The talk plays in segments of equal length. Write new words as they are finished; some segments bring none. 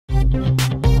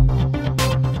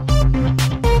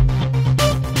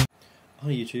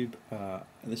Hi YouTube,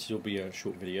 this will be a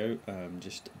short video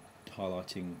just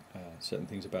highlighting certain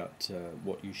things about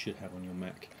what you should have on your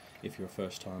Mac if you're a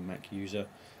first time Mac user.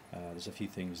 There's a few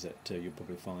things that you'll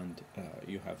probably find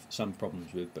you have some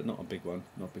problems with, but not a big one,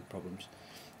 not big problems.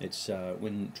 It's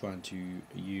when trying to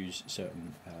use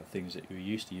certain things that you're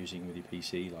used to using with your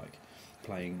PC, like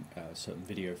playing certain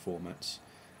video formats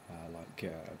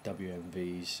like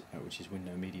WMVs, which is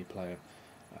Window Media Player,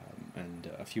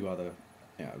 and a few other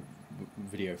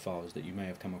video files that you may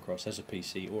have come across as a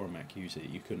PC or a Mac user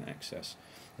that you couldn't access.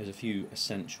 There's a few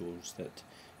essentials that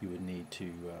you would need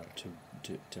to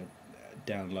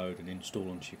download and install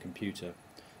onto your computer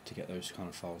to get those kind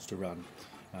of files to run.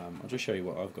 I'll just show you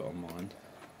what I've got on mine.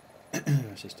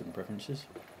 System preferences,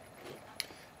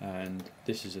 and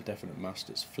this is a definite must.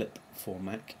 It's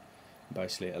Flip4Mac.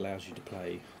 Basically it allows you to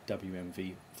play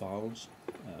WMV files,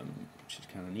 which is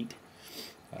kind of neat.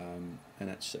 And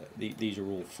that's these are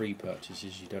all free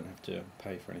purchases, you don't have to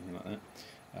pay for anything like that.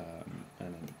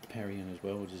 And then Perian as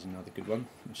well, which is another good one,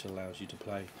 which allows you to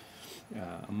play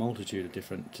a multitude of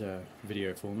different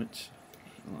video formats.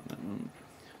 I like that one.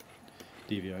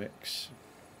 DVIX,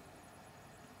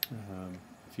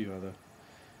 a few other.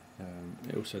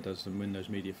 It also does the Windows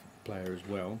Media Player as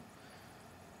well.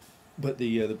 But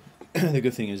the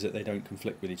good thing is that they don't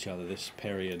conflict with each other. This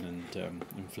Perian and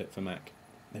Flip4Mac,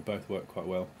 they both work quite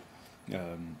well.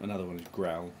 Another one is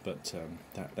Grawl, but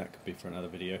that could be for another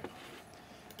video.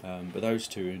 But those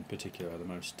two in particular are the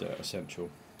most essential,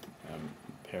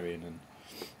 Perian and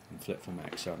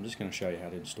Flip4Mac. So I'm just going to show you how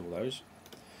to install those.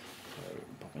 So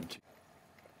pop into.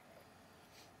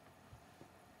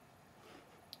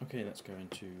 Okay, let's go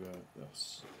into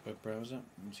this web browser.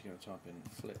 I'm just going to type in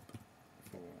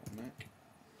Flip4Mac.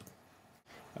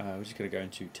 We're just going to go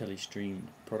into Telestream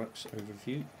Products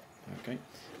Overview. Okay,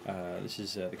 this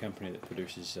is the company that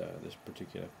produces this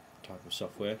particular type of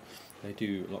software. They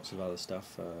do lots of other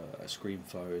stuff.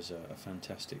 ScreenFlow is a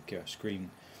fantastic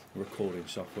screen recording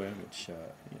software, which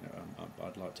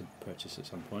I'd like to purchase at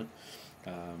some point.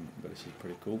 But this is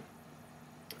pretty cool.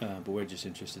 But we're just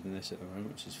interested in this at the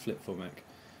moment, which is Flip4Mac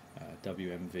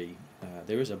WMV.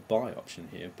 There is a buy option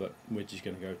here, but we're just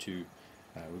going to go to.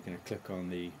 We're going to click on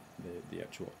the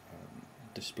actual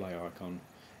display icon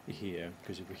here,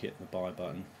 because if we hit the buy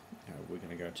button, we're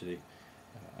going to go to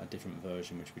a different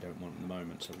version which we don't want at the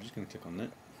moment. So we're just going to click on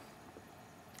that.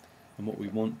 And what we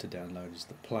want to download is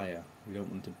the player. We don't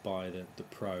want to buy the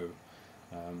Pro.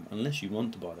 Unless you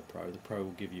want to buy the Pro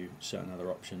will give you certain other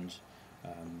options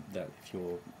that if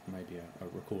you're maybe a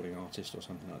recording artist or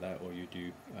something like that, or you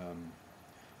do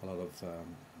a lot of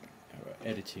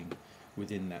editing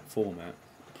within that format,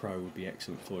 Pro would be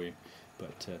excellent for you.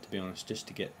 But to be honest, just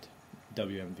to get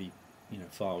WMV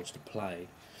files to play,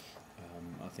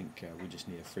 I think we just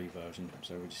need a free version.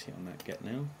 So we'll just hit on that Get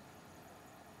Now.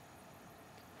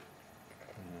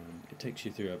 It takes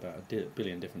you through about a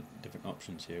billion different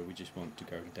options here. We just want to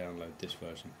go and download this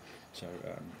version. So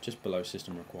just below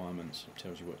system requirements, it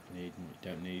tells you what you need and what you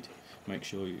don't need. Make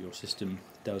sure your system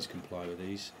does comply with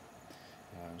these.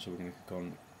 So we're going to click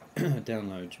on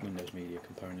download Windows Media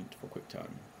Component for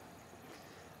QuickTime.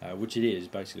 Which it is.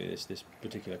 Basically this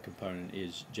particular component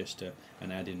is just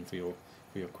an add-in for your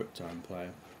QuickTime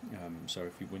player.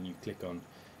 So when you click on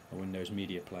a Windows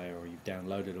Media Player, or you've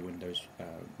downloaded a Windows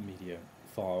Media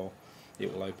file,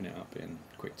 it will open it up in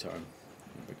QuickTime,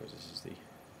 because this is the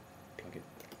plugin.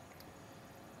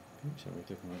 So we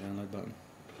click on the download button,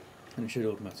 and it should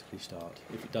automatically start.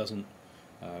 If it doesn't,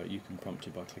 you can prompt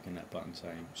it by clicking that button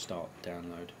saying Start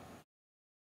Download.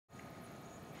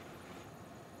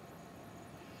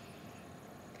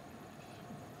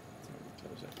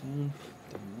 Close that down,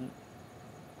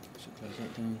 so close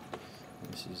that down.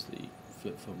 And this is the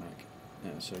Flip4Mac.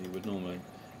 So you would normally,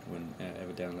 when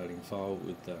ever downloading a file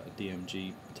with a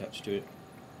DMG attached to it,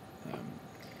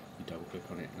 you double click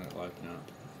on it and it will open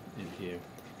up in here.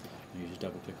 You just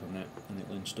double click on that and it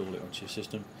will install it onto your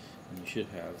system, and you should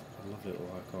have a lovely little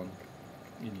icon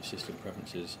in your system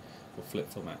preferences for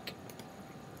Flip4Mac.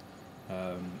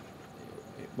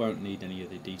 It won't need any of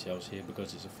the details here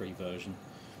because it's a free version.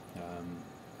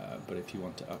 But if you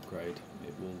want to upgrade,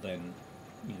 it will then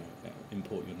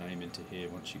import your name into here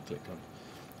once you click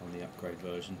on the upgrade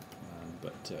version.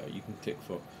 But you can click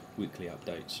for weekly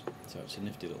updates, so it's a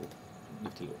nifty little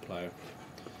player.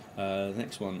 The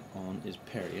next one on is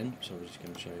Perian, so we're just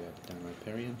going to show you how to download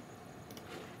Perian.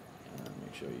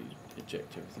 Make sure you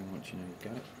eject everything once you know you've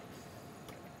got it.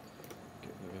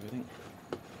 Get rid of everything.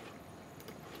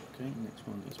 Okay, next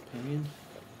one is Perian.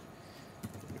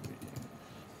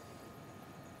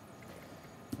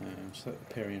 Select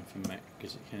the Perian for Mac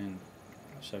because it can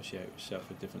associate yourself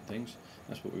with different things.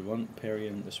 That's what we want.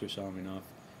 Perian, the Swiss Army knife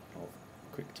of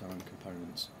QuickTime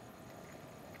components.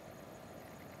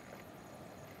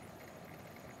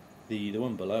 The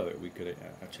one below it we could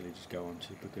actually just go on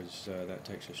to, because that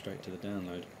takes us straight to the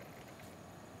download.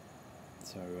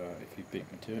 So if you beat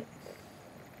me to it,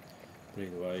 but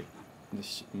either way,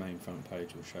 this main front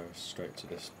page will show us straight to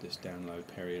this download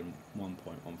Perian 1.14.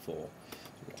 So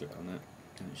we'll click on that,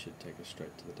 and it should take us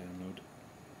straight to the download.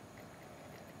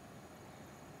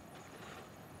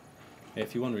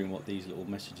 If you're wondering what these little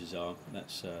messages are,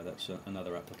 that's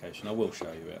another application. I will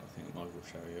show you it. I think I will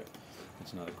show you it.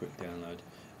 It's another quick download.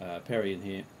 Perian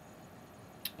here.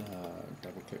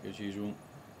 Double click as usual.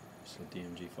 It's a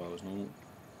DMG file as normal,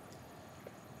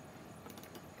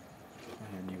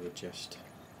 and you would just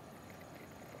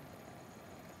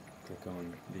click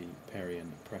on the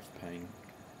Perian pref pane.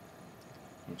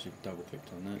 Once you've double clicked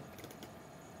on that,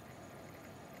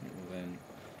 it will then.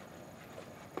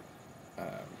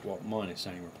 Well, mine is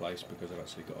saying replace because I've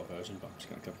actually got a version, but I'm just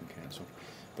going to click on cancel.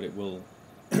 But it will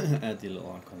add the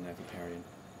little icon there for Perian,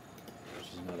 which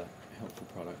is another helpful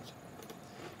product.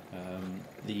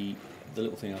 The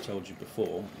little thing I told you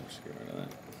before, let's get rid of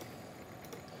that.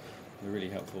 The really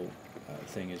helpful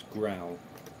thing is Grawl.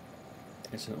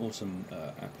 It's an awesome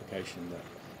application that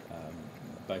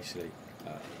basically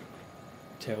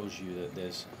tells you that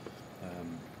there's,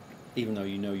 even though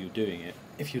you know you're doing it,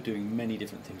 if you're doing many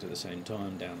different things at the same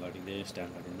time, downloading this,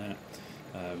 downloading that,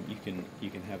 you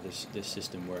can have this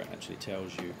system where it actually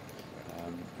tells you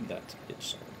that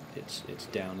it's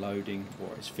downloading,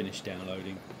 or it's finished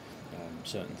downloading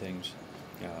certain things,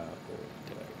 or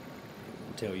it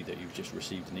will tell you that you've just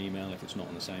received an email if it's not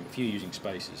on the same. If you're using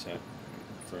Spaces,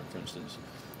 for instance,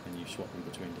 and you swap them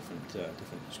between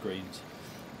different screens,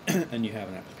 and you have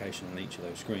an application on each of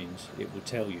those screens, it will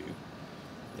tell you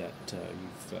that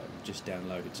you've just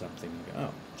downloaded something. You go,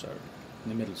 oh, so in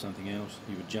the middle of something else,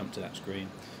 you would jump to that screen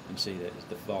and see that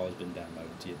the file has been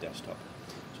downloaded to your desktop.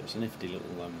 So it's a nifty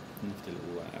little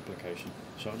application.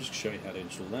 So I'll just show you how to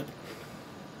install that.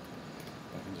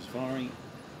 Back into Safari.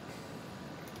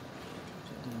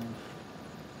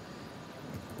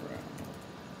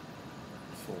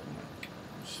 Flip4Mac.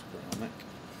 Flip4Mac.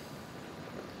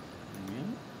 There we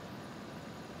are.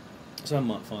 Some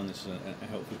might find this a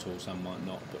helpful tool, some might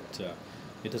not, but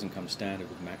it doesn't come standard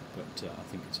with Mac, but I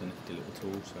think it's a nifty little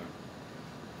tool. So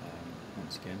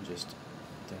once again, just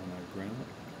download Grawl,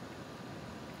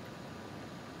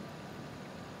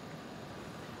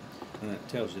 and that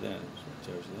tells you that.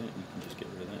 You can just get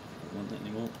rid of that if you don't want that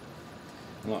anymore.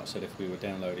 And like I said, if we were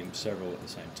downloading several at the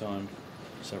same time,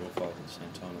 several files at the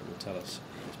same time, it will tell us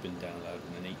it's been downloaded,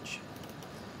 and then each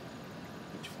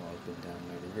file has been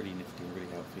downloaded. Really nifty,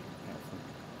 really helpful.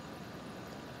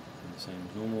 And the same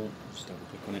as normal, just double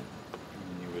click on it,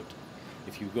 and you would,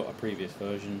 if you've got a previous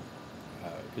version,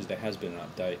 because there has been an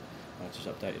update, I just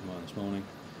updated mine this morning,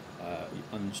 you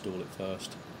uninstall it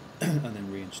first, and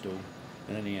then reinstall,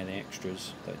 and any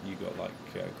extras that you got, like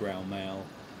Grawl Mail,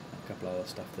 a couple other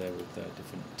stuff there with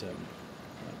different,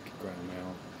 like Grawl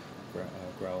Mail,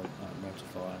 Grawl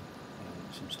Notify,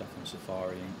 some stuff on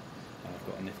Safari. I've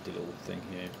got a nifty little thing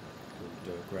here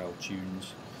called Grawl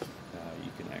Tunes.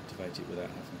 You can activate it without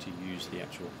having to use the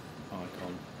actual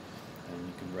icon, and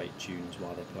you can rate tunes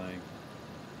while they're playing.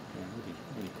 Really,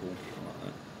 really cool.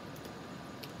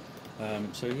 I like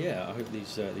that. So yeah, I hope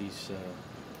these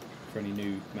for any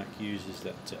new Mac users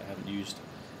that haven't used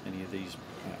any of these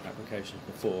applications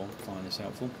before, find this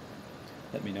helpful.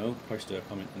 Let me know. Post a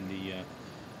comment in the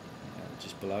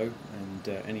just below, and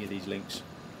any of these links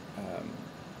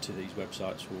to these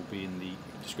websites will be in the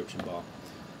description bar.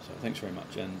 So thanks very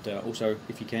much, and also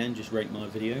if you can, just rate my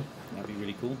video, that'd be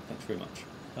really cool. Thanks very much.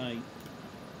 Bye.